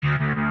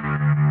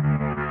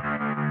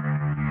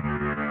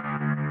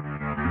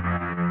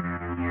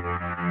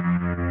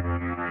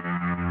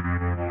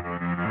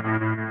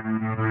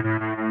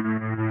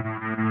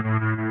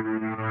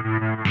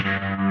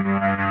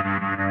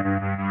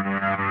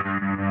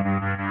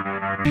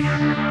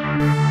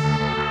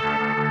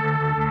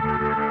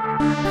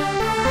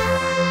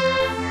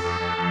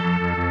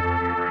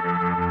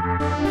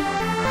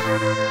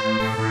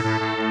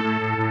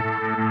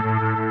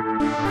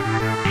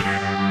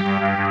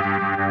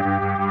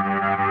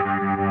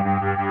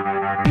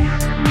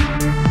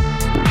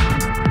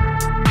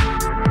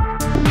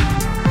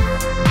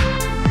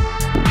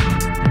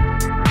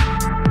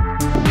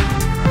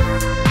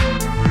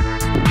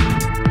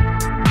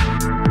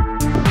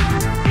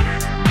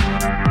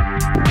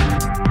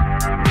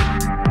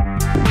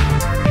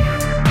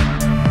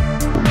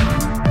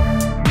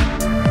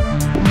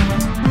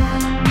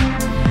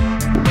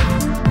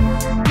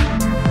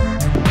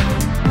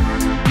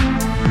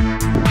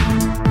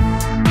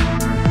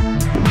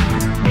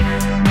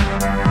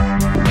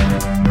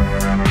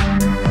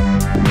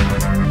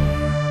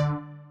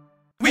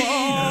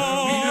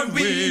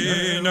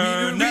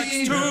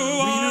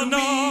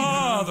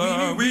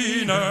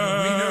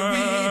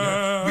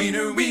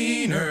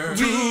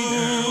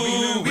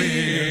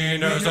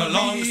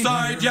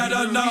alongside yet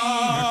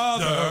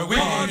another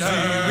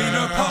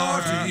wiener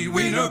party,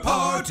 wiener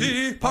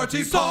party,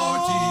 party,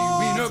 party,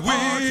 wiener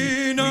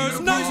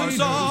wieners, nice and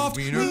soft,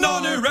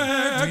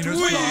 non-erect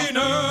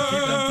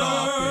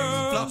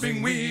wieners,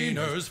 flopping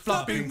wieners,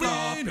 flopping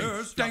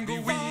wieners, dangle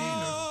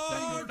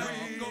wieners,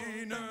 dangle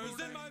wieners.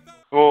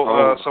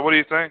 Well, so what do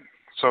you think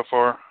so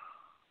far?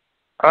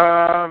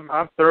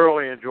 I'm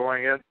thoroughly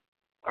enjoying it.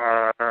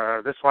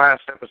 This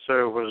last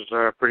episode was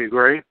pretty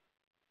great.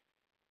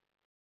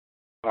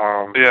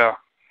 Yeah.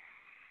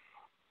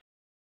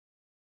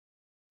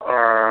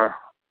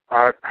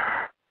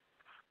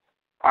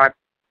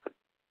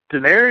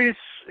 Daenerys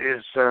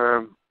is,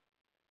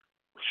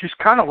 she's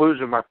kind of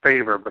losing my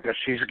favor because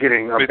she's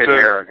getting a bit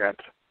arrogant.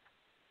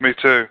 Me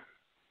too.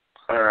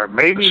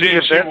 Maybe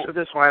the events of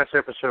this last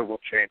episode will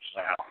change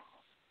that.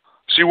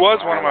 She was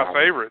one of my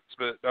favorites,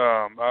 but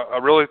I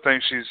really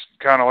think she's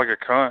kind of like a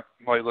cunt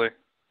lately.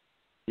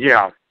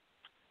 Yeah.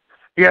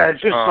 Yeah,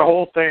 it's just the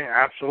whole thing,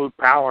 absolute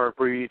power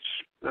breeds,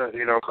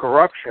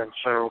 corruption.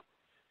 So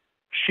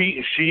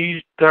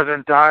she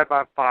doesn't die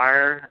by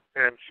fire,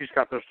 and she's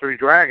got those 3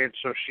 dragons,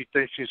 so she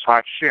thinks she's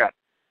hot shit,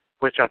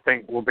 which I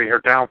think will be her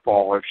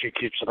downfall if she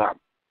keeps it up.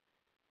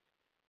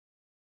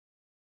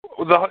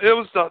 It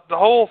was the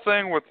whole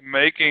thing with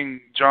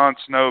making Jon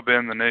Snow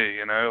bend the knee,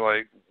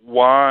 like,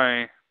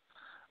 why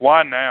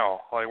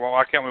now? Like,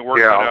 why can't we work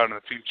that out in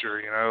the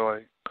future,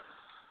 like,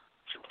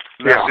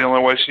 that's the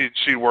only way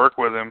she'd work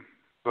with him.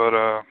 But,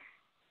 I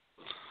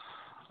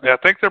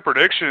think their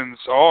predictions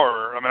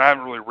are, I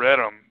haven't really read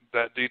them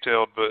that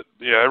detailed, but,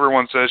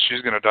 everyone says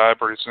she's going to die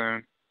pretty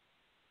soon.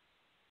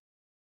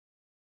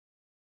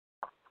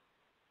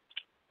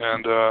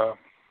 And, I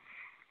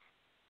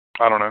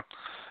don't know.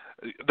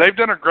 They've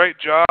done a great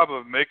job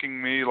of making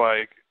me,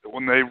 like,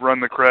 when they run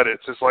the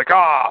credits, it's like,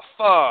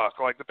 fuck!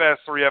 Like, the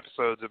past 3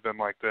 episodes have been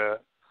like that.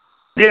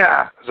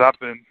 Yeah. Because I've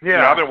been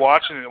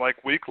watching it,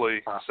 like,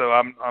 weekly, so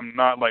I'm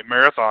not, like,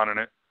 marathoning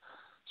it.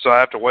 So I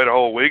have to wait a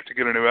whole week to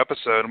get a new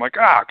episode. I'm like,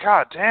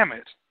 god damn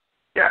it.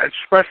 Yeah,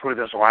 especially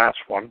this last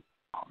one.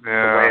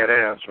 Yeah. The way it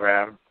is,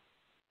 man.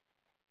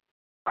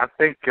 I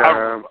think...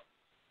 I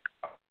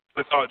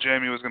thought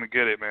Jamie was going to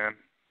get it, man.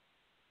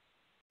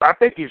 I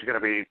think he's going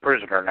to be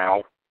prisoner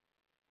now.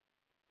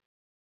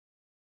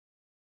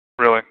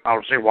 Really? I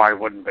don't see why he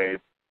wouldn't be.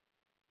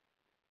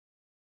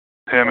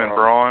 Him and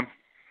Braun?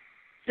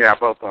 Yeah,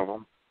 both of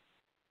them.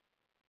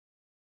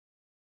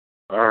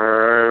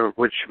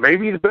 Which may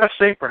be the best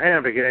thing for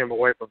him to get him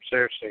away from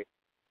Cersei.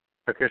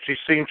 Because she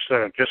seems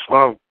to just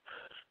love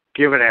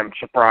giving him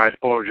surprise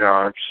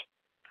blowjobs.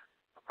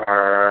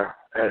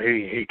 And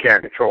he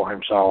can't control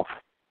himself.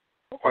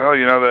 Well,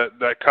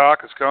 that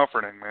cock is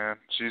comforting, man.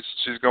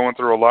 She's going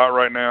through a lot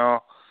right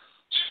now.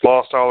 She's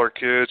lost all her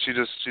kids. She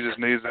just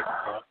needs that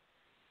cock.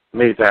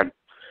 Needs that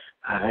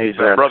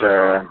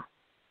brother cock.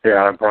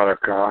 Yeah, brother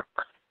cock.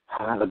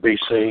 The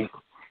BC.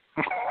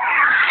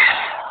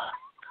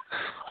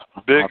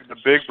 The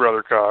big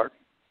brother cock.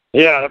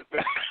 Yeah.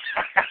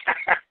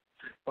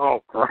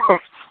 Oh,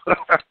 gross.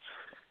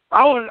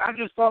 I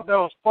just thought that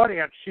was funny.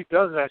 And she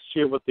does that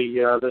shit with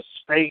the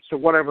snakes or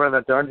whatever in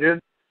the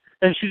dungeon,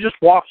 and she just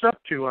walks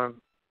up to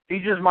him.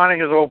 He's just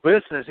minding his own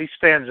business. He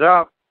stands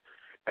up,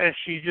 and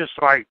she just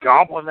like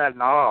gobbling that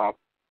knob.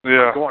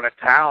 Yeah. Going to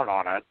town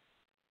on it.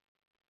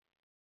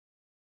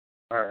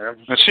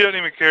 And she doesn't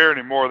even care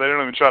anymore. They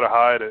don't even try to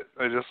hide it.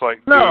 They just do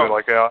it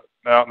like out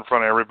in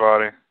front of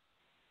everybody.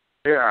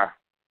 Yeah.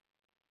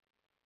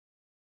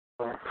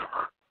 I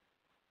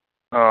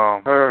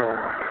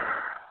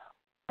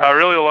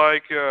really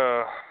like.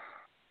 I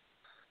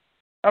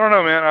don't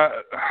know, man.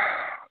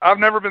 I've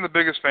never been the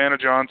biggest fan of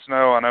Jon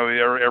Snow. I know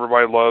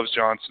everybody loves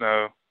Jon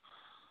Snow.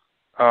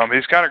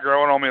 He's kind of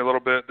growing on me a little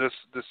bit this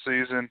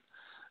season,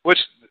 which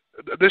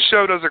this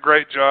show does a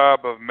great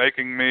job of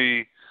making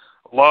me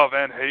love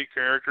and hate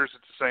characters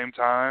at the same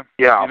time.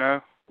 Yeah.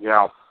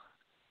 Yeah.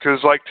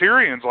 Because, like,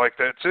 Tyrion's like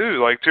that,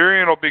 too. Like,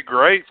 Tyrion will be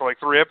great for,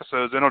 3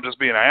 episodes, then he'll just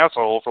be an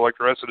asshole for,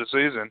 the rest of the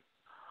season.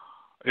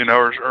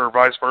 Or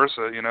vice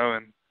versa,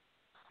 and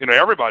You know,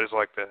 everybody's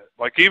like that.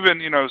 Like, even,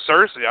 you know,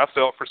 Cersei, I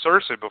felt for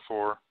Cersei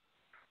before,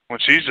 when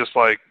she's just,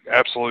 like,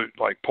 absolute,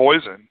 like,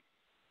 poison.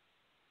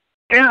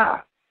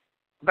 Yeah.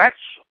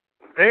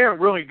 They're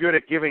really good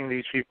at giving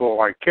these people,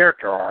 like,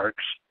 character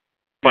arcs.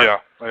 But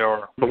yeah, they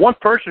are. The one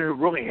person who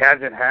really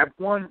hasn't had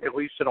one, at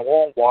least in a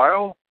long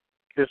while,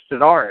 is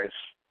Daenerys.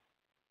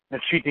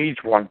 And she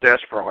needs one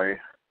desperately.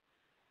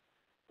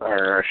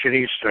 Or she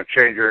needs to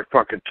change her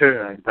fucking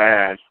tune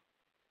bad.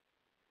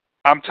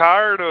 I'm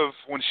tired of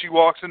when she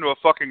walks into a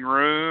fucking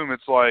room,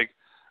 it's like,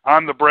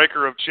 I'm the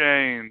breaker of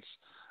chains.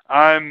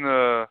 I'm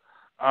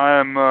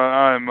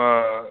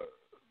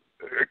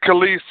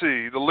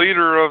Khaleesi, the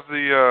leader of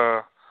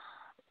the,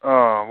 what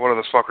are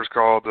those fuckers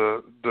called?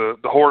 The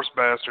horse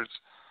bastards.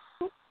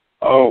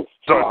 Oh.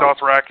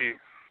 Dothraki.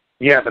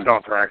 Yeah, the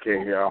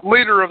Dothraki, yeah.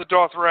 Leader of the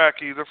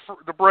Dothraki,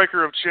 the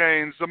breaker of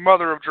chains, the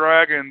mother of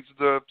dragons,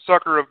 the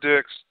sucker of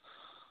dicks.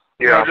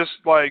 Yeah. You know,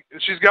 just like,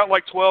 she's got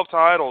like 12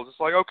 titles. It's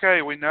like,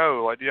 okay, we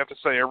know. Like, do you have to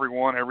say every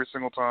one every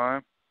single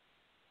time?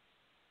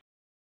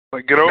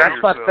 Like, get over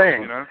yourself. That's my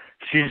thing. You know?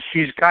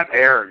 She's got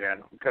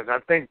arrogant, because I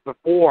think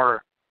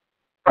before,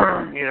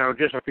 you know,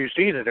 just a few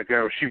seasons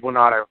ago, she would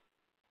not have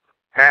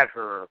had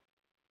her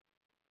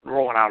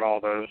rolling out all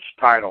those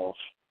titles.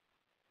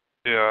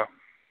 Yeah.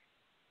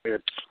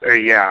 It's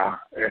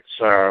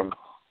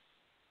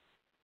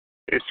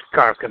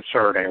kind of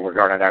concerning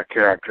regarding that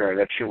character,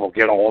 that she will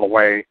get all the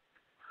way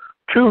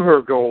to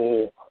her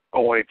goal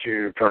only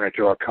to turn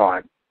into a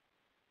cunt.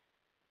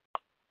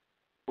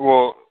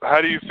 Well,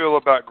 how do you feel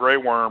about Grey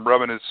Worm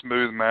rubbing his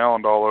smooth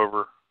mound all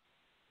over?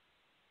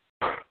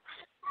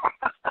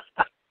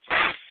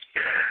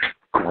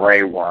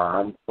 Grey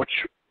Worm?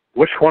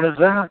 Which one is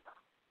that?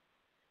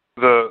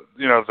 The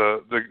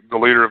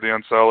leader of the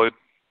Unsullied.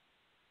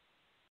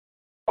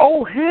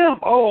 Oh, him!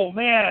 Oh,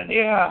 man,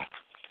 yeah.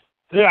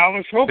 Yeah, I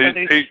was hoping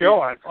they'd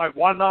show it. Like,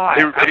 why not?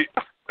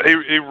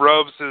 He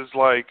rubs his,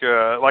 like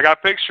I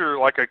picture,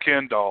 like, a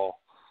Ken doll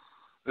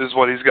is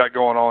what he's got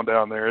going on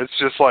down there. It's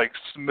just, like,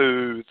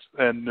 smooth,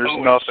 and there's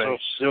nothing.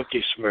 It's so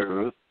silky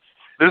smooth.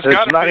 There's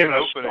got to be an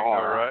opening,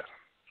 though, right?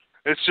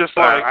 It's just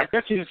like, I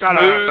guess he's got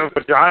a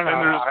vagina.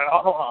 And I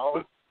don't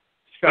know.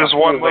 There's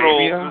one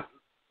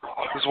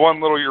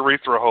little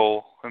urethra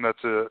hole, and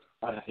that's it.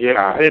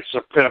 Yeah, it's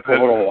a pitiful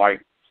little,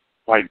 like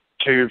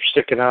tube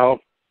sticking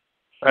out.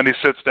 And he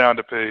sits down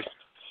to pee.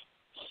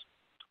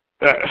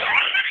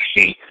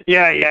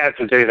 Yeah, he had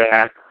to do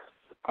that.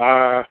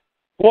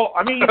 Well,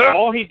 I mean,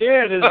 all he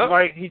did is,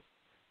 like,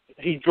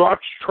 he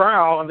drops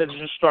trowel and then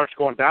just starts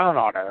going down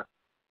on her.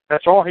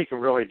 That's all he can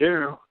really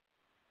do.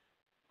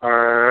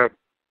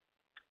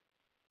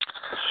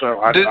 So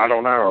I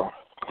don't know.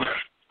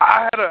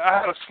 I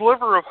had a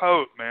sliver of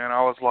hope, man.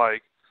 I was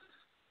like,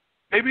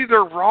 maybe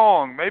they're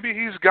wrong. Maybe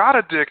he's got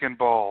a dick and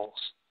balls.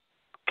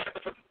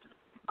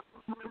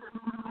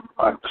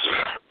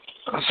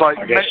 It's like,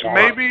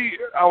 maybe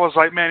I was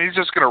like, man, he's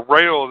just gonna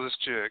rail this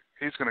chick.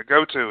 He's gonna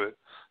go to it.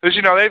 Because,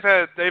 you know, they've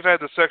had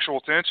the sexual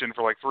tension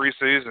for like 3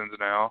 seasons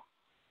now.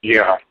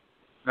 Yeah.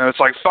 And it's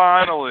like,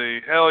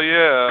 finally, hell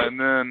yeah. And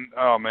then,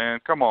 oh man,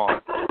 come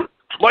on,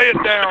 lay it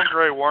down,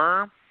 Grey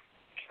Worm.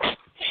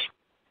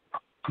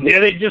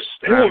 Yeah, it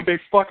would be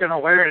fucking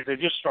hilarious. They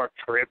just start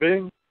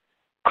tripping.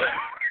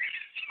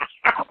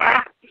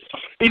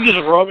 He's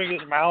just rubbing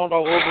his mound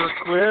all over his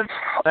quid.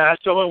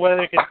 That's the only way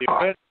they can do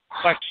it.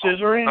 Like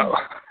scissoring.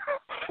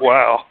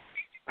 Wow.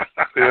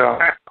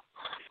 Yeah.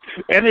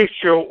 And they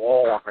show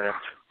all of it.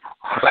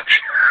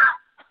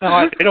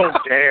 No, they don't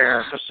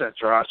dare to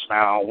censor us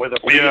now with a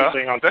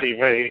thing on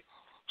TV.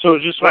 So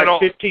it's just like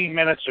 15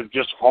 minutes of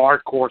just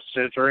hardcore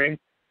censoring.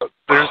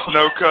 There's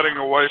no cutting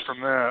away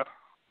from that.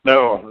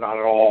 No, not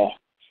at all.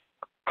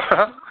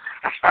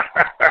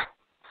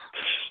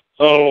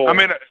 Oh. I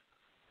mean,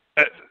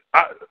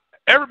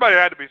 everybody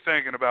had to be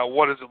thinking about,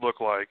 what does it look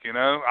like, you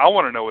know? I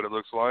want to know what it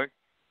looks like.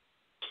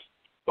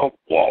 Oh,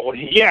 well,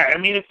 yeah, I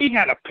mean, if he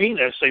had a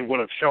penis, they would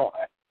have shown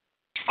it.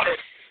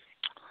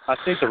 I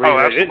think the reason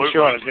they didn't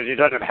show it is because he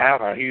doesn't have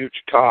a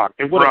huge cock.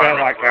 It would have been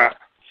like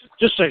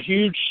just a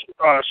huge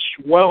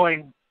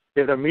swelling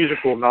in the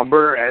musical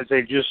number as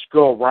they just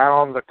go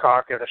around the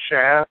cock and the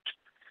shaft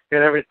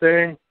and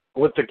everything,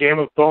 with the Game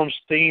of Thrones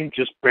theme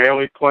just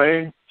barely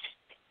playing.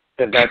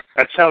 And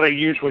that's how they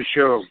usually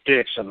show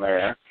dicks in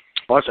there.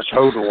 Unless it's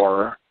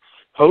Hodor.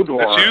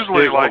 Hodor it's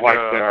usually is like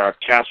the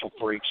Castle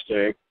Freak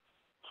stick.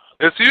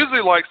 It's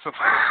usually like some...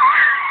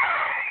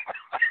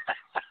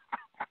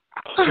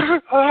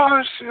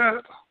 Oh,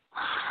 shit.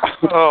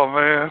 Oh,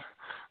 man.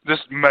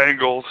 Just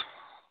mangled.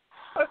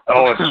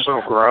 Oh, it's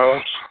so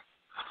gross.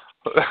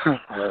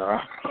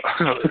 Yeah.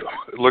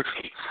 It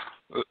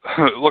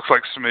looks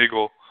like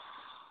Smeagol.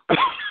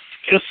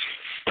 Just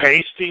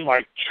pasty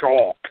like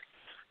chalk.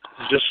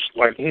 Just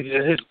like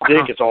his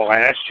dick is all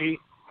ashy.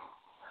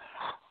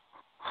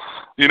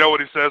 You know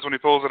what he says when he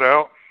pulls it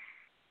out?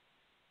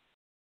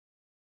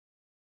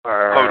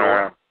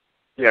 Hodor.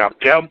 Yeah.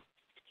 Yep.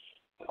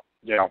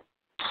 Yeah.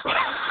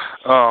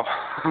 Oh.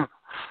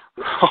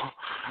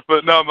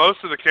 But no,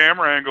 most of the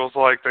camera angles,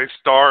 like, they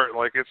start,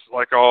 like, it's,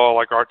 like, all,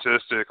 like,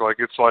 artistic. Like,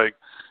 it's, like,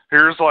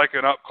 here's, like,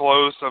 an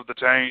up-close of the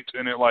taint,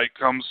 and it, like,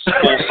 comes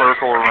full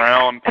circle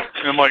around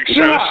and, like,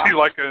 shows you,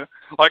 like,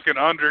 an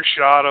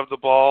undershot of the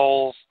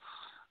balls.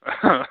 It's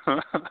like,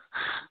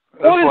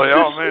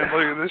 oh, man,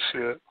 look at this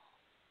shit.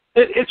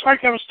 It's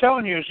like I was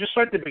telling you, it's just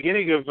like the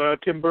beginning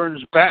of Tim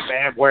Burton's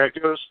Batman, where it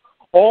goes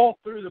all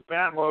through the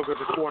Bat logo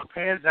before it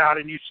pans out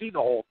and you see the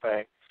whole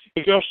thing.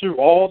 It goes through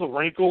all the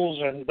wrinkles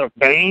and the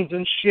veins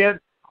and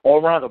shit,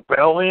 all around the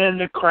belly and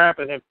the crap,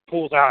 and then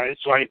pulls out.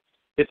 It's like,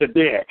 it's a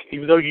dick,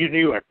 even though you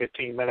knew it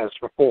 15 minutes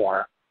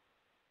before.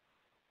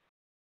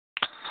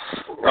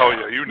 Oh,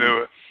 yeah, you knew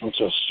it. It's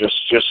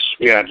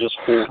just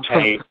full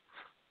tape.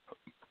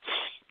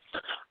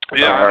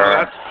 Yeah,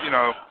 that's, you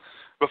know,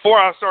 before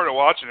I started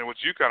watching it,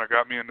 which you kind of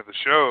got me into the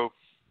show,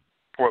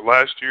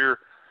 last year.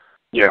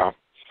 Yeah.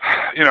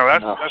 You know,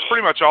 that's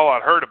pretty much all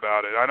I'd heard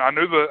about it. I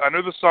knew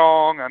the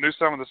song, I knew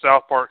some of the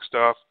South Park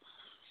stuff,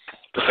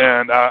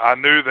 and I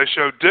knew they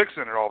showed dicks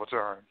in it all the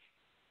time.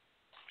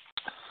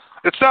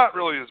 It's not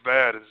really as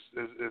bad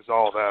as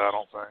all that, I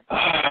don't think.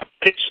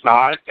 It's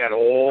not at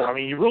all. I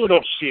mean, you really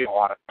don't see a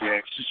lot of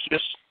dicks.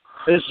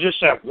 It's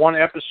just that one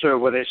episode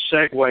where they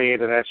segue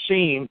into that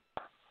scene,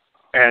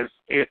 and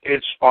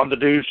it's on the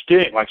dude's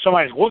dick. Like,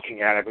 somebody's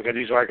looking at it because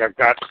he's like, I've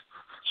got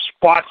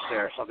spots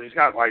there or something. He's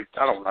got, like,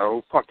 I don't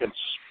know, fucking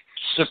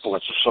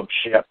syphilis or some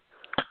shit.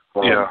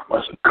 Or, yeah.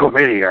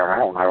 Chlamydia, I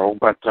don't know,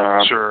 but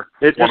sure,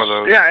 one of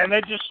those. Yeah, and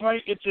they just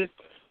like it's a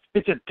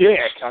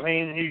dick. I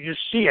mean, you just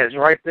see it. It's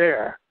right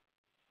there.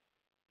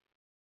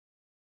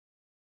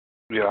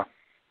 Yeah.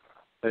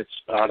 It's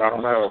I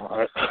don't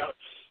know.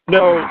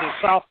 No, the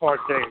South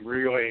Park thing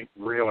really,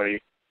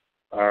 really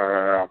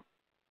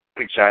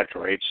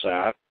exaggerates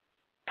that.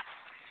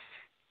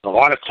 A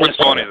lot of it's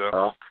funny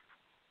though.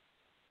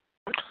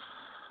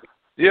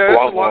 Yeah,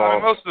 it's a lot. I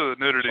mean, most of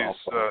the nudity's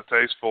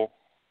tasteful,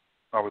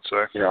 I would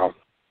say. Yeah.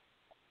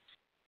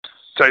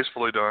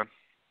 Tastefully done.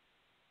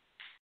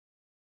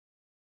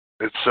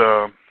 It's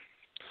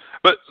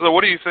but so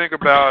what do you think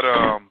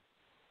about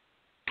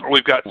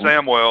we've got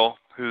Samwell,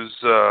 who's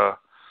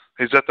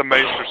he's at the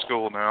Maester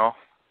School now,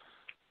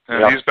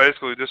 and he's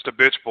basically just a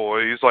bitch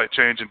boy. He's like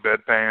changing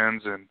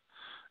bedpans and,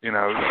 you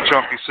know,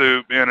 chunky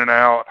soup in and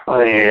out.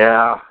 Oh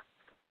yeah.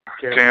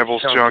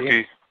 Campbell's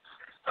chunky.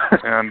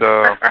 And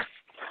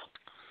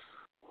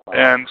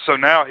and so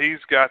now he's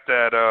got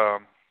that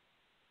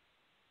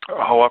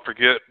I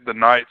forget the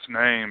knight's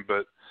name,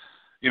 but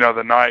you know,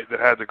 the knight that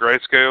had the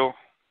grayscale.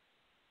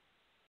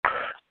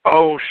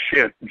 Oh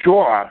shit,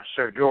 Jorah,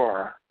 Sir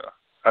Jorah.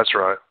 That's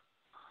right.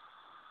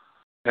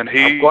 And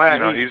he's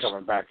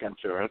coming back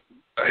into it.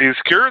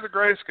 He's cured the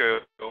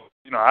grayscale.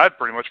 You know, I'd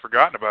pretty much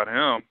forgotten about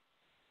him.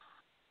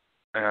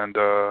 And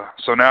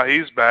so now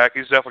he's back.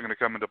 He's definitely going to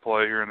come into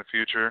play here in the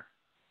future.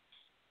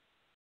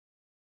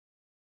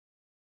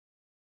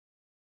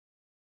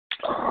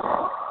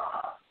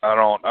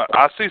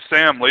 I see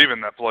Sam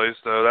leaving that place,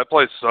 though. That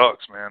place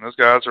sucks, man. Those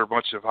guys are a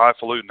bunch of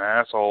highfalutin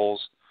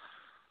assholes.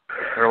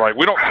 They're like,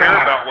 we don't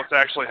care about what's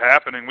actually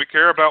happening. We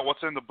care about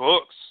what's in the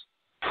books.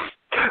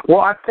 Well,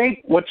 I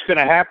think what's going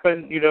to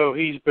happen, you know,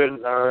 he's been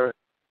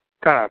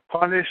kind of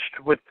punished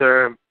with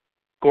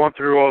going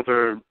through all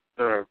the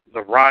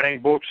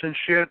writing books and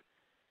shit.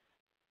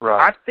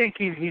 Right. I think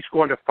he's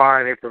going to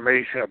find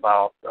information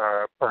about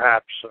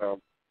perhaps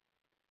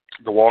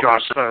the Walker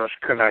Jon Snow's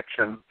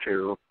connection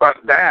to, but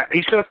that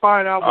he's going to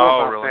find out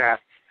more about that,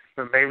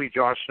 and maybe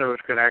Jon Snow's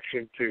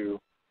connection to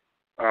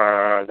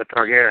the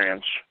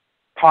Targaryens,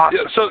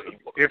 possibly,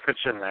 if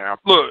it's in there.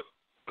 Look,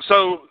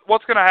 so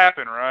what's going to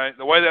happen, right?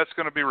 The way that's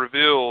going to be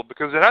revealed,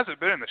 because it hasn't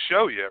been in the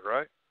show yet,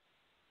 right?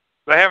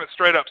 They haven't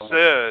straight up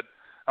said.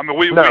 I mean,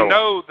 we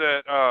know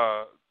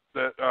that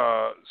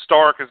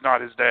Stark is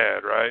not his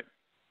dad, right?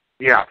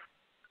 Yeah.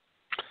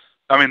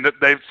 I mean,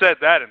 they've said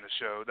that in the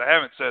show. They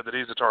haven't said that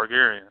he's a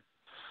Targaryen.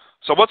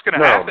 So what's going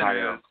to happen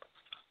is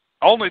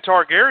only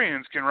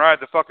Targaryens can ride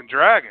the fucking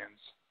dragons.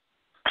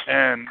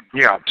 And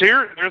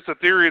there's a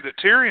theory that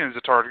Tyrion's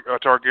a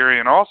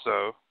Targaryen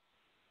also.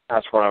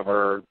 That's what I've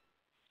heard.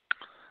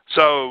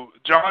 So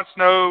Jon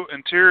Snow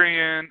and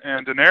Tyrion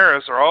and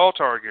Daenerys are all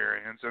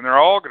Targaryens, and they're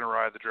all going to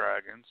ride the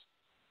dragons,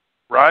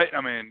 right?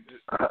 I mean,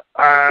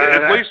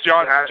 at least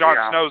Jon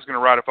Snow's going to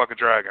ride a fucking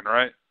dragon,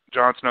 right?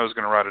 Jon Snow's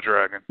going to ride a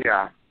dragon.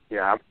 Yeah,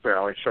 I'm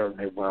fairly certain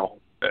he will.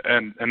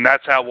 And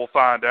that's how we'll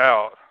find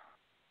out.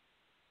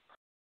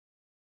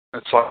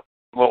 It's like,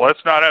 well,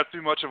 let's not have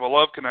too much of a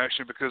love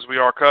connection because we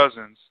are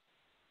cousins.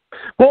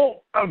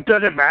 Well,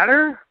 does it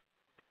matter?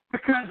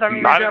 Because, I mean,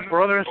 you got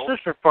brother and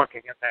sister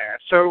fucking in there.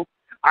 So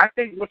I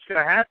think what's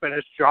going to happen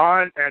is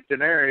Jon and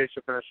Daenerys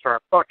are going to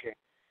start fucking.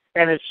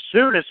 And as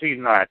soon as he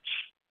nuts,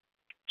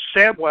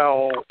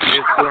 Samwell is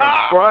going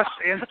to thrust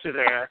into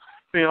there,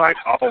 be like,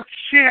 oh,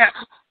 shit,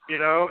 you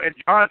know, and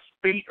Jon's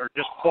feet are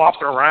just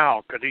flopping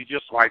around because he's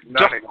just, like,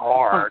 nutting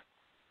hard.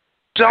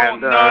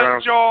 Don't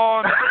nut,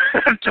 Jon!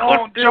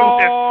 Don't,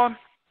 Jon!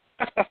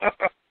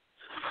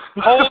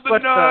 Hold the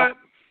nut!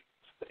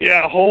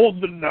 Yeah,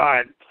 hold the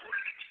nut.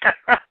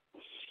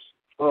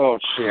 Oh,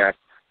 shit.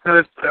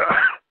 I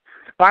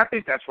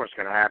think that's what's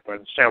going to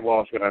happen.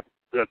 Samwell's going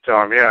to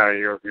tell him, yeah,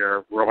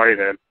 you're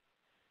related.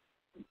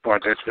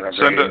 But it's going to be,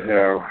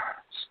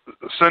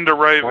 Send a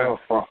Raven.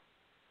 Well,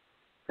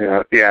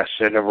 yeah,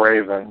 send a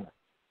Raven.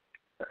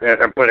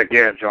 But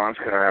again, John's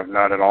going to have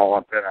none at all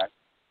up in it.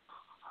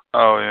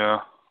 Oh, yeah.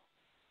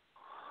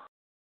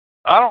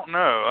 I don't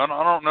know. I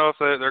don't know if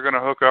they're going to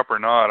hook up or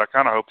not. I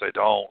kind of hope they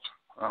don't.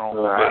 I don't.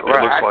 Right, but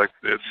it looks like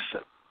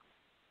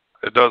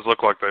it does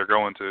look like they're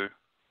going to.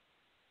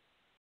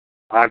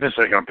 I just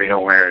think it'll be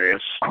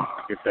hilarious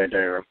if they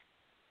do.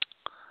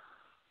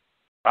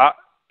 I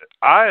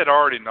had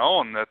already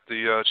known that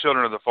the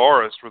Children of the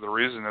Forest were the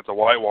reason that the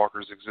White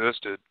Walkers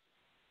existed.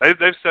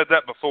 They've said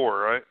that before,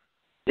 right?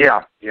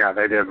 Yeah,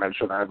 they did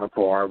mention that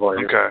before, I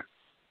believe. Okay.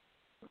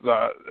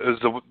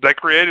 They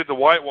created the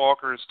White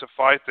Walkers to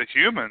fight the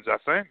humans, I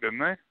think, didn't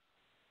they?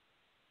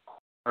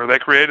 Or they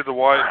created the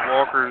White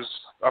Walkers.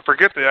 I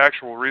forget the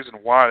actual reason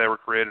why they were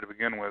created to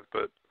begin with,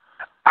 but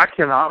I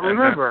cannot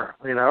remember.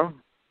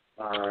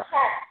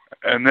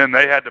 And then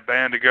they had to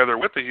band together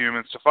with the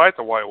humans to fight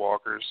the White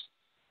Walkers.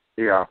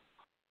 Yeah.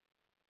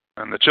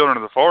 And the Children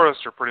of the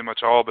Forest are pretty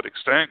much all but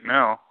extinct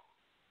now.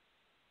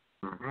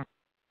 Mm-hmm.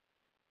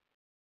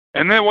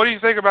 And then, what do you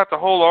think about the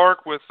whole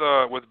arc with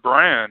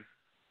Bran?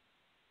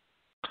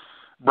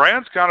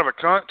 Bran's kind of a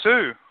cunt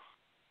too.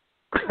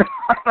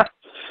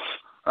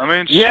 I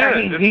mean, yeah,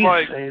 shit. It's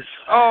like,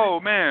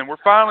 oh man, we're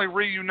finally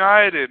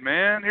reunited,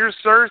 man. Here's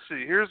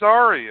Cersei. Here's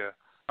Arya.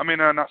 I mean,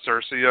 not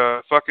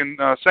Cersei. Fucking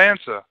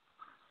Sansa.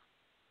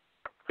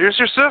 Here's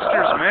your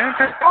sisters, man.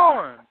 Come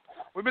on.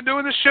 We've been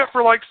doing this shit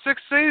for like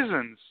 6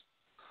 seasons.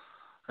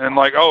 And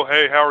like, oh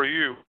hey, how are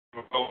you?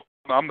 Oh,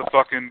 I'm the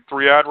fucking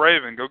 3-eyed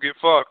Raven. Go get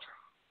fucked.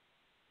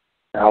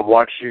 I'll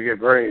watch you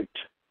get raped.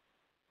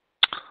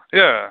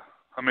 Yeah,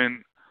 I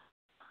mean,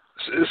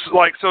 it's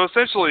like, so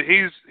essentially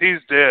he's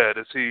dead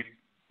as he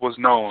was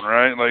known,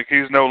 right? Like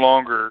he's no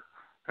longer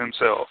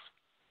himself.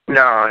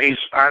 No, I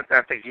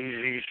think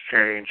he's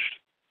changed,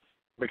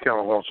 become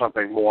a little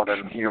something more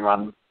than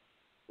human,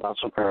 I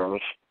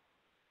suppose.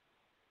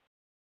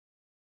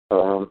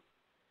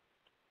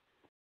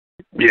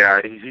 Yeah,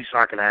 he's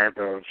not going to have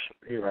those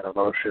human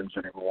emotions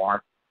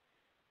anymore.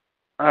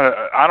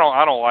 I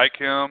don't like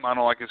him. I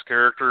don't like his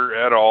character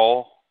at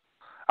all.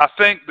 I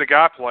think the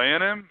guy playing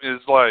him is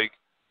like,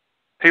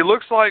 he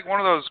looks like one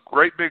of those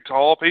great big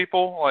tall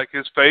people. Like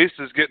his face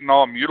is getting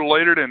all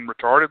mutilated and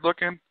retarded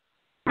looking.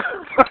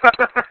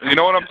 You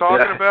know what I'm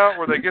talking about?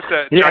 Where they get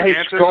that gigantism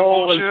his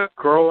skull bullshit? Is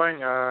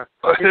growing.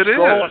 It is.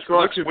 It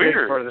looks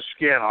weird for the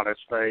skin on his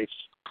face.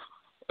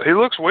 He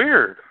looks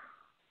weird.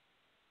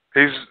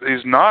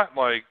 He's not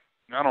like,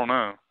 I don't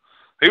know.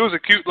 He was a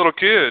cute little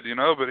kid,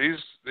 but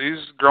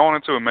he's grown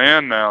into a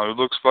man now who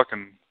looks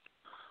fucking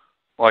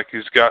like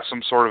he's got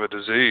some sort of a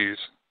disease.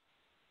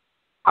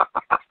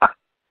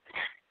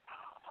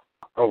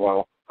 Oh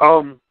well.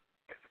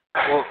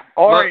 Well,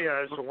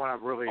 Arya is the one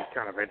I'm really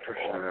kind of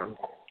interested in.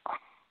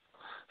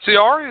 See,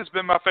 Arya's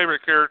been my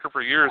favorite character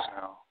for years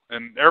now,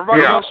 and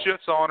everybody else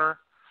shits on her.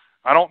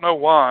 I don't know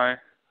why,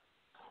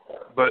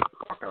 but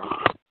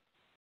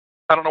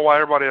I don't know why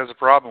everybody has a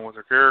problem with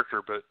her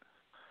character, but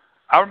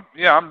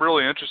I'm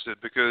really interested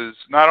because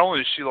not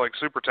only is she like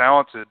super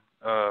talented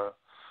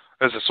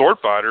as a sword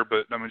fighter,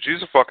 but I mean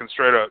she's a fucking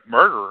straight up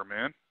murderer,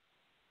 man.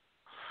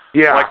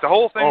 Yeah. Like the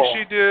whole thing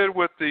she did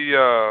with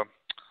the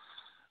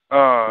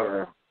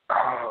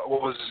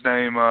what was his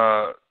name?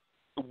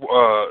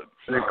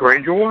 Is it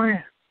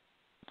Greyjoy?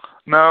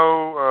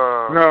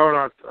 No. No,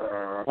 not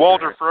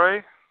Walder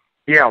Frey.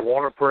 Yeah,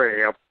 Walder Frey.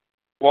 Yep.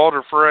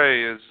 Walder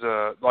Frey is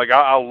like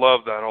I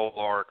love that whole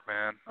arc,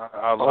 man.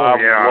 I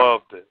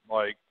loved it.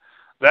 Like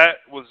that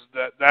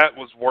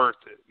was worth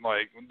it.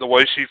 Like the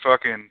way she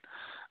fucking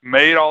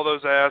made all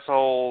those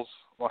assholes.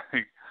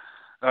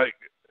 Like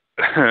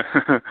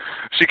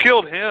she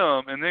killed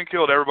him and then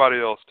killed everybody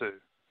else too.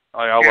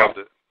 Like, I loved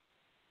it.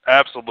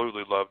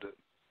 Absolutely loved it.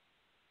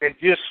 And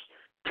just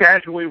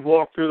casually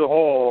walked through the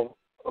hall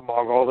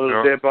among all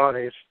those dead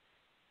bodies.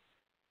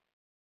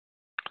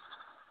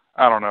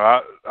 I don't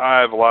know. I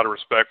have a lot of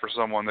respect for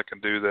someone that can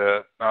do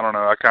that. I don't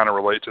know. I kind of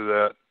relate to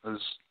that.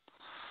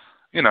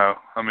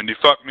 I mean, you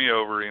fuck me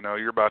over.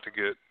 You're about to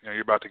get.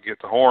 You're about to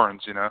get the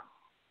horns.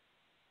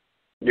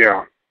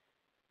 Yeah.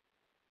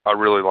 I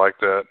really like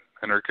that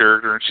in her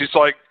character, and she's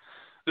like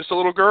just a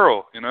little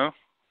girl, and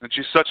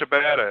she's such a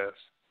badass.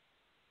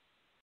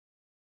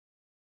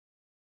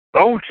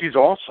 Oh, she's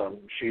awesome.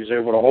 She's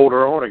able to hold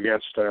her own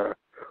against,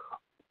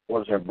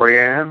 was it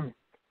Brienne?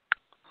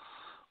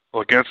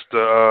 Well, against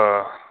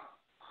the,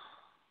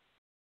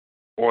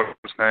 what was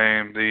his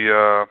name?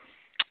 The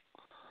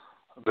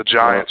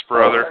Giant's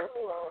brother.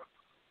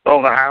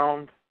 Oh, the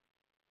Hound?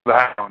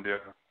 The Hound, yeah.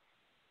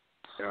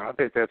 Yeah, I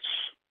think that's...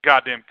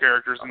 Goddamn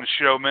characters in the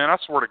show, man. I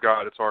swear to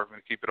God, it's hard for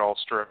me to keep it all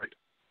straight.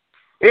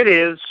 It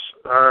is.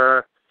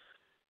 I've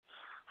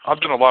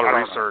done a lot of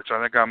research. I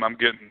think I'm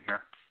getting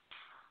there.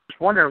 I was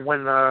wondering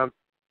when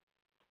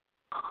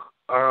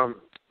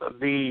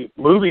the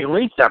movie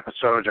length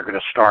episodes are going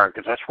to start,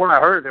 because that's what I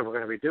heard they were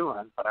going to be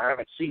doing, but I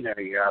haven't seen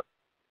any yet.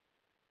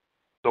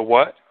 The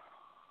what?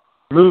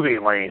 Movie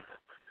length.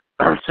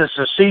 Since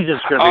the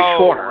season's going to be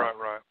shorter.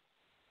 Right.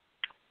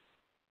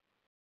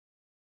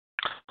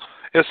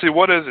 Yeah, see,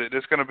 what is it?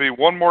 It's going to be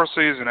one more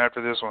season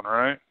after this one,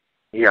 right?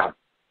 Yeah.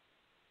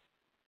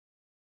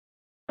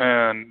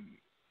 And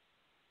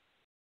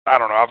I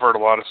don't know. I've heard a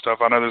lot of stuff.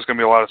 I know there's going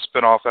to be a lot of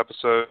spin-off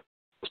episodes,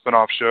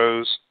 spin-off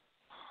shows.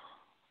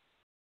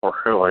 Oh,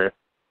 really?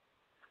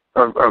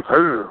 Of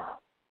who?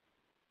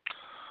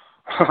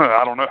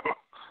 I don't know.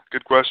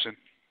 Good question.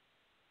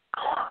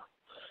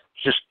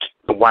 Just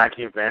the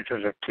wacky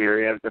adventures of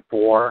Tyrion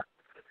before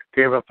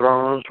Game of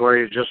Thrones,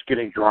 where he's just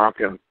getting drunk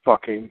and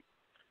fucking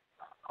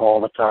all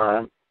the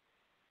time.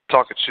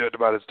 Talking shit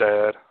about his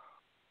dad.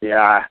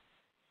 Yeah.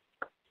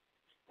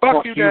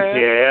 Fuck you,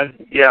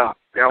 Dad. Yeah.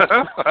 We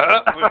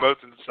both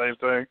did the same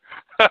thing.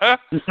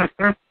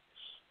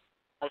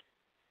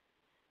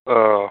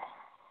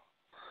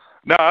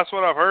 No, that's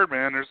what I've heard,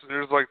 man.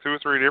 There's like 2 or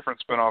 3 different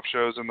spin-off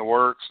shows in the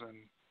works, and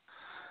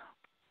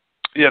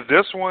yeah,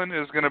 this one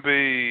is going to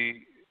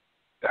be,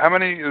 how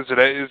many is it?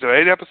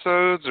 8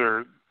 episodes,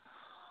 or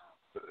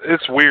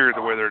it's weird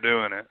the way they're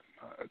doing it.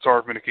 It's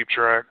hard for me to keep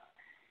track.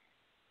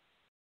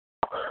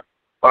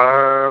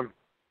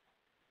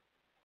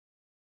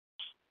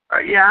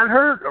 Yeah, I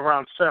heard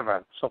around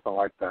 7, something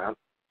like that.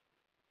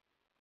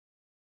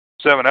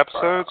 7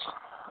 episodes?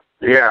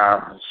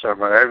 Yeah, so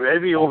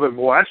maybe a little bit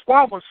more. That's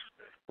why I was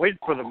waiting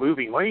for the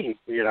movie length,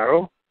 you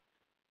know.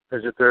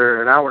 Because if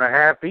they're an hour and a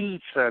half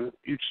each, then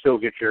you'd still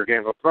get your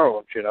Game of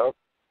Thrones, you know.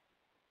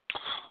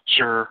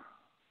 Sure.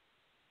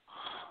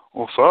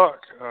 Well,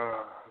 fuck.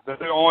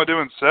 They're only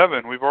doing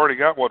 7. We've already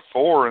got,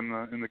 4 in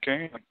the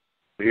can.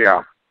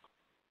 Yeah.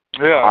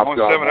 Yeah, only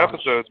 7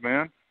 episodes,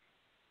 man.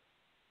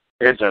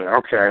 Is it?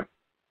 Okay.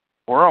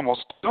 We're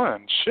almost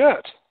done.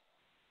 Shit.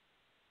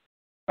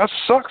 That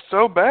sucks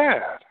so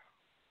bad.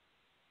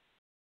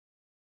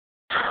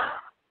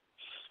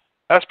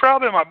 That's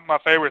probably my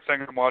favorite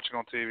thing I'm watching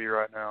on TV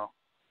right now.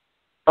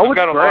 Oh,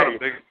 it's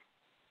great.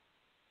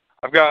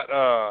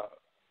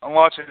 I'm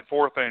watching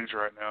 4 things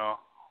right now.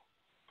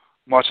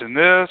 I'm watching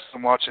this.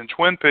 I'm watching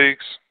Twin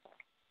Peaks.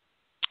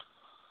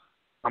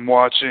 I'm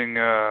watching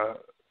the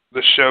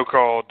show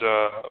called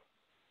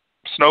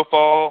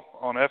Snowfall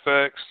on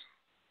FX.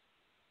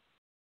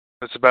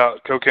 It's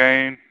about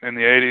cocaine in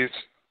the 80s.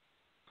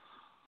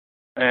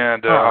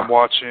 And I'm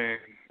watching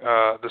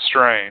The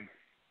Strain.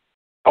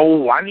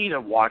 Oh, I need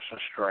to watch The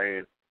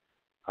Strain.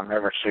 I've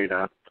never seen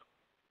that.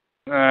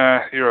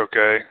 You're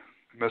okay.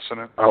 Missing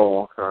it.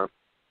 Oh, okay.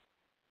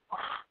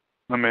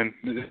 I mean,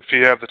 if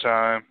you have the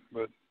time,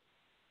 but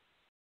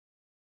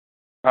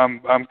I'm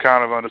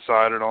kind of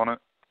undecided on it.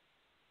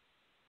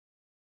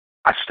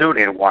 I still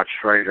need to watch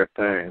Stranger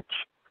Things.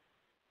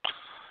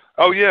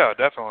 Oh yeah,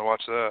 definitely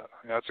watch that.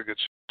 Yeah, that's a good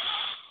show.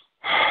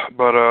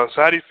 But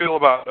so how do you feel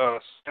about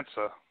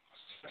Sansa?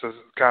 Sansa's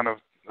kind of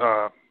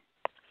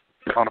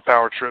on a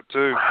power trip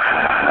too.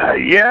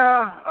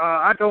 Yeah,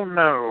 I don't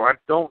know. I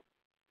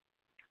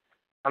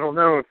don't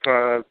know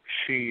if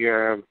she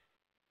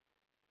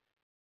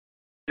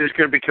is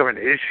going to become an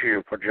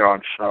issue for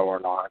Jon Snow or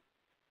not.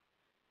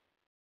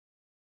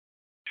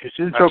 She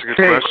seems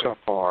okay so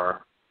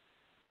far.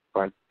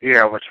 But,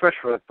 yeah,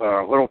 especially with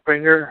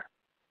Littlefinger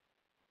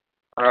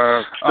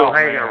still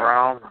hanging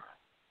around.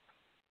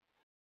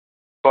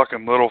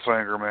 Fucking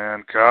Littlefinger,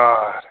 man.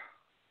 God.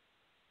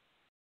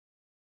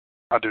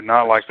 I do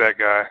not like that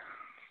guy.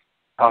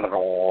 Not at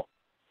all.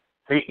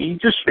 He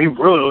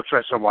really looks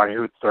like somebody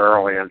who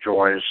thoroughly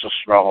enjoys the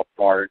smell of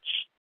farts.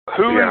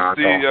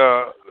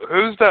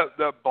 Who's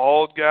that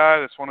bald guy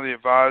that's one of the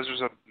advisors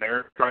of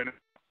Daenerys right now?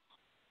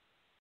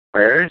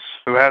 Ferris?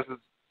 Who has his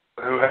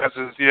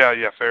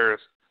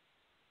Ferris.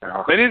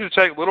 Yeah. They need to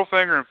take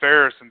Littlefinger and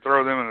Ferris and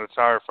throw them in the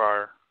tire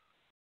fire.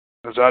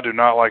 Because I do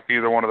not like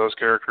either one of those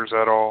characters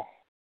at all.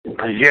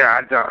 Yeah,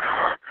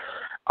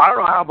 I don't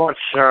know how much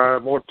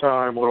more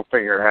time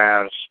Littlefinger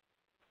has.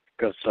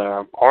 Because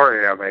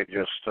Arya may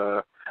just...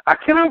 I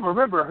cannot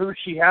remember who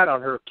she had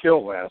on her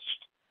kill list.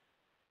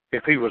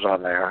 If he was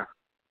on there.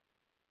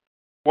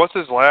 What's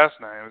his last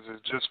name? Is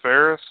it just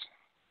Ferris?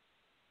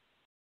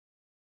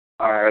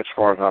 As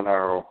far as I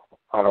know.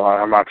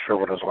 I'm not sure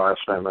what his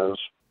last name is.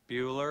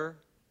 Bueller?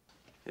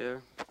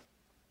 Here.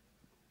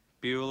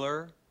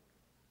 Bueller?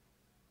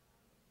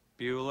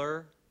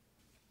 Bueller?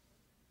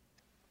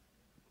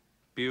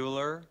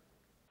 Bueller?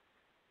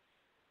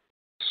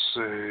 Let's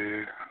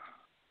see.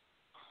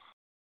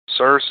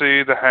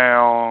 Cersei, the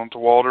Hound,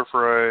 Walder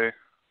Frey.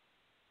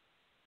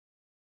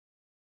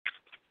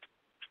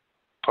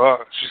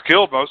 Fuck, she's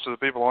killed most of the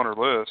people on her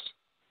list.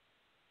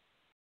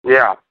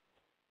 Yeah.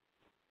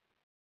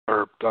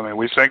 Or, I mean,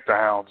 we think the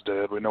Hound's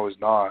dead. We know he's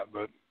not,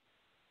 but...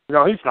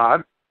 No, he's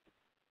not.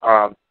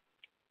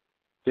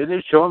 Didn't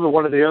they show him in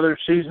one of the other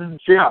seasons?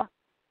 Yeah.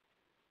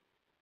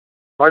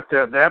 Like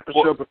the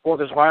episode before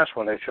this last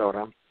one, they showed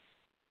him.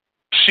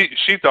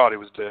 She thought he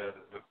was dead.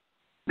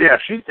 Yeah,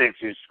 she thinks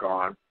he's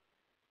gone.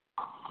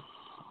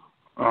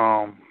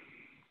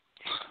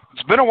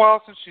 It's been a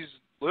while since she's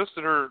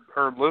listed her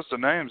list of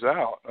names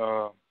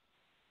out.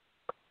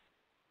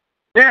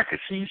 Yeah, 'cause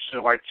she used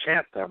to, like,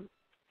 chant them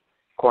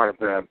quite a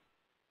bit.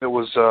 It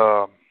was,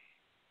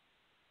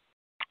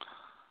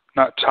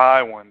 not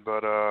Tywin,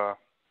 but,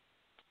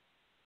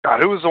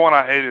 God, who was the one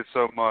I hated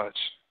so much?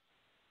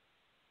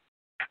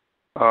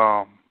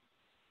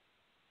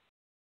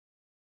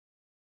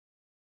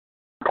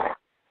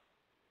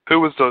 Who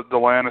was the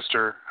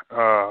Lannister,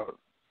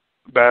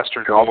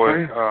 bastard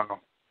Joffrey? boy?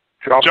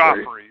 Joffrey.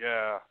 Joffrey,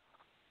 yeah.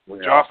 Yeah.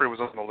 Joffrey was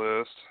on the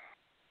list.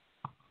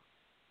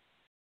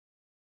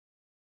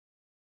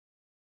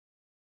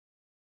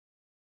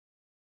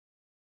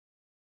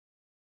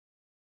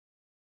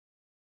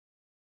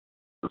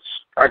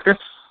 I guess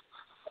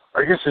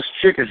this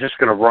chick is just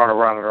gonna run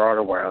around in her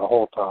underwear the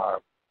whole time.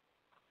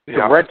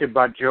 Yeah. Directed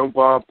by Joe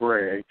Bob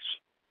Briggs.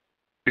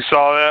 You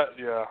saw that?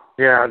 Yeah.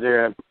 Yeah, I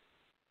did.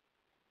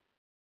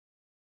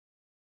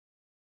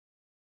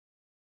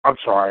 I'm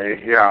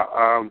sorry. Yeah.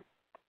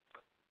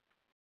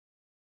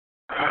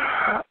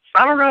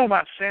 I don't know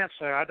about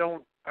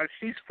Sansa.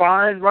 She's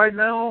fine right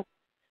now,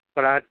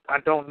 but I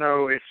don't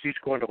know if she's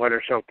going to let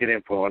herself get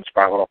influenced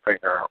by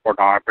Littlefinger or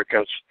not,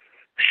 because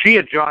she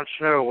and Jon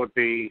Snow would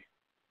be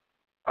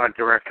a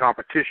direct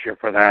competition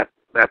for that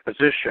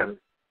position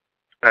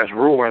as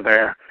ruler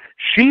there.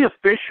 She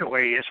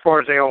officially, as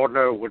far as they all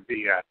know, would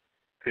be that,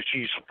 because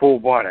she's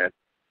full-blooded.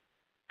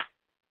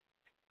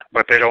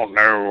 But they don't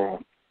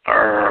know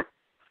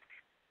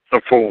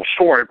the full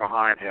story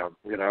behind him,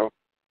 you know?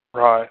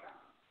 Right.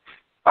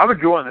 I'm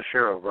enjoying the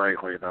show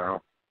greatly,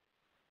 though.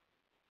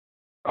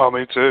 Oh,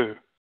 me too.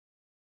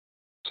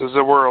 Says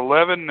there were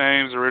 11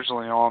 names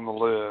originally on the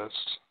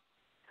list.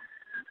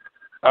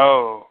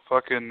 Oh,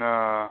 fucking,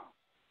 the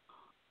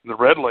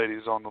Red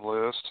Lady's on the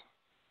list.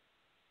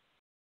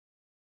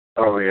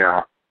 Oh,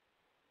 yeah.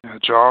 Yeah,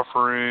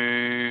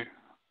 Joffrey.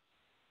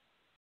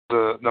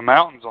 The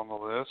Mountain's on the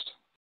list.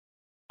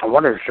 I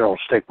wonder if she'll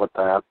stick with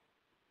that.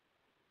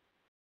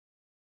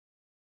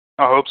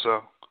 I hope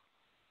so.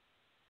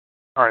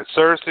 All right,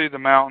 Cersei, the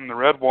Mountain, the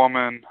Red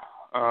Woman,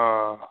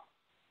 yeah,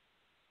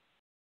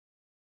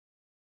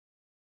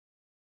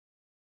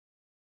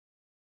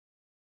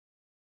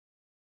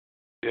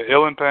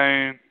 Ilyn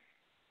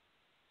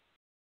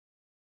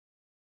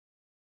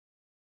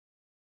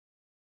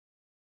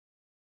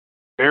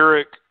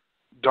Beric,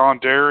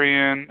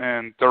 Dondarrion,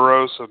 and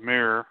Thoros of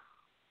Myr.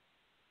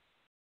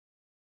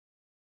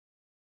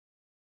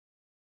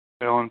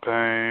 Ilyn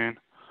Payne,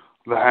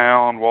 the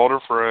Hound, Walder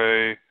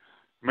Frey,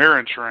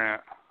 Meryn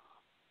Trant.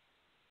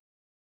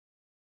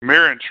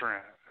 Meryn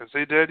Trant. Is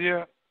he dead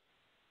yet?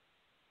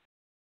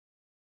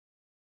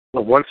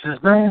 What's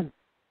his name?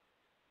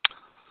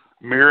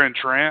 Meryn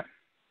Trant.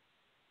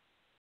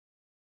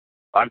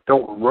 I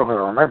don't really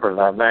remember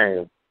that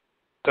name.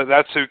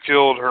 That's who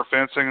killed her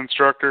fencing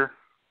instructor?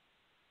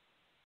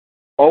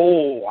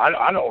 Oh,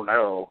 I don't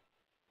know.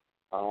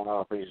 I don't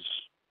know if he's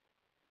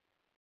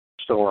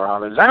still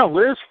around. Is that a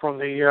list from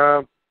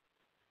the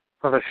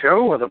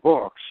show or the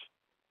books?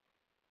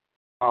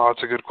 Oh,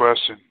 that's a good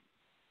question.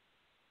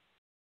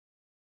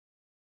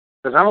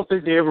 Because I don't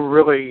think they ever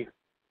really...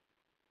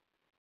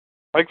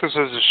 I think this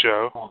is a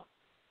show.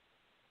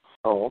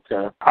 Oh,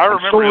 okay. I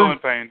remember Ilyn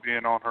Payne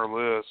being on her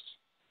list.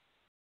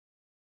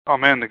 Oh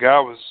man, the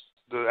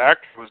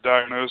actor was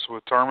diagnosed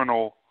with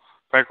terminal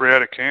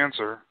pancreatic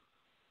cancer.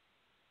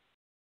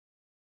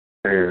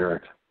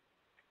 Weird.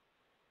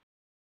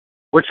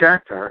 Which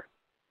actor?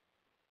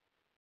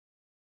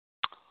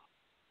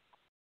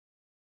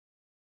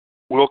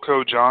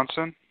 Wilco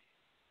Johnson.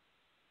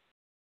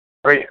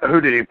 Wait, who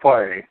did he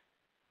play?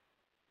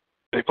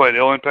 He played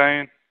Ilyn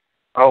Payne.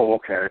 Oh,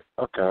 okay.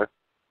 Okay.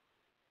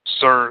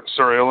 Sir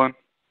Ilyn.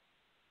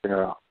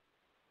 Yeah.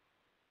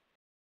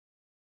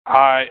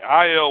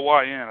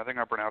 Ilyn. I think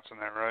I'm pronouncing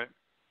that right.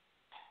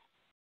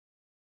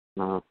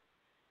 Mm.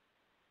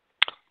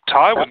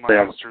 Tywin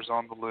Lannister's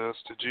on the list.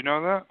 Did you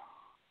know that?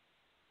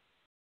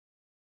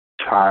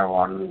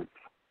 Tywin.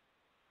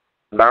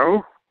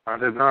 No, I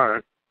did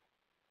not.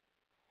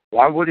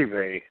 Why would he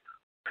be?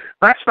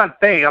 That's my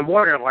thing. I'm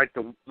wondering, like,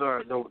 the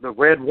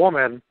Red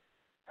Woman,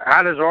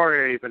 how does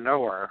Arya even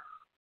know her?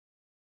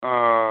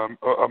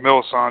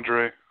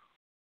 Melisandre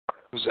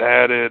was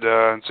added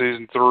in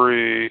season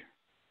 3.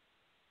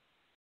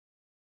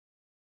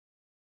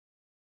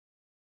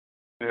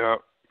 Yeah,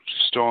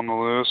 she's still on the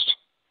list.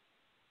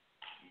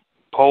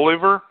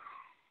 Poliver?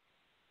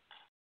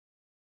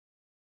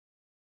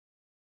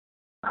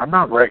 I'm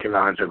not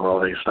recognizing all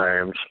these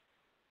names.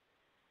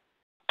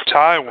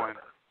 Tywin.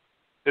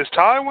 Is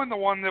Tywin the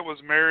one that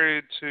was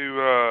married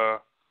to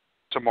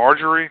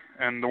Marjorie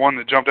and the one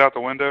that jumped out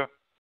the window?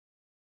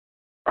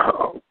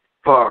 Oh,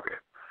 fuck.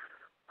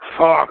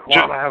 Why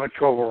am I having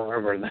trouble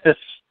remembering this?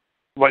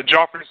 Like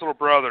Joffrey's little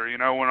brother, you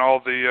know, when all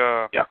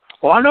the... Yeah.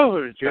 Well, I know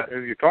who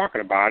you're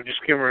talking about. I just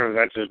can't remember if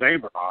that's his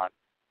name or not.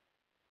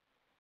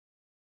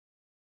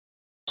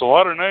 It's a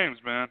lot of names,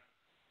 man.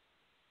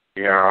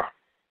 Yeah.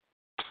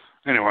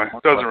 Anyway,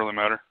 it doesn't really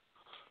matter.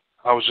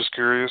 I was just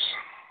curious.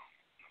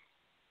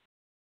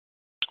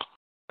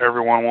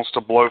 everyone wants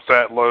to blow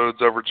fat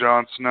loads over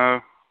Jon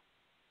Snow.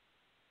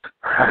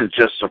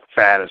 Just the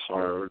fattest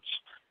loads.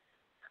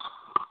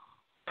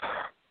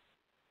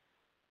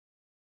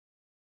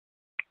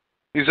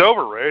 He's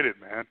overrated,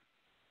 man.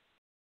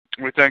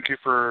 We thank you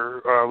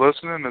for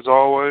listening, as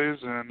always,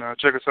 and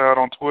check us out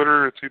on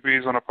Twitter at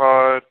 2Bs on a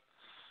Pod.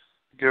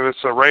 Give us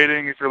a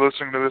rating if you're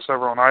listening to this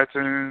over on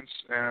iTunes,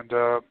 and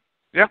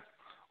yeah,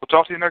 we'll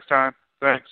talk to you next time. Thanks.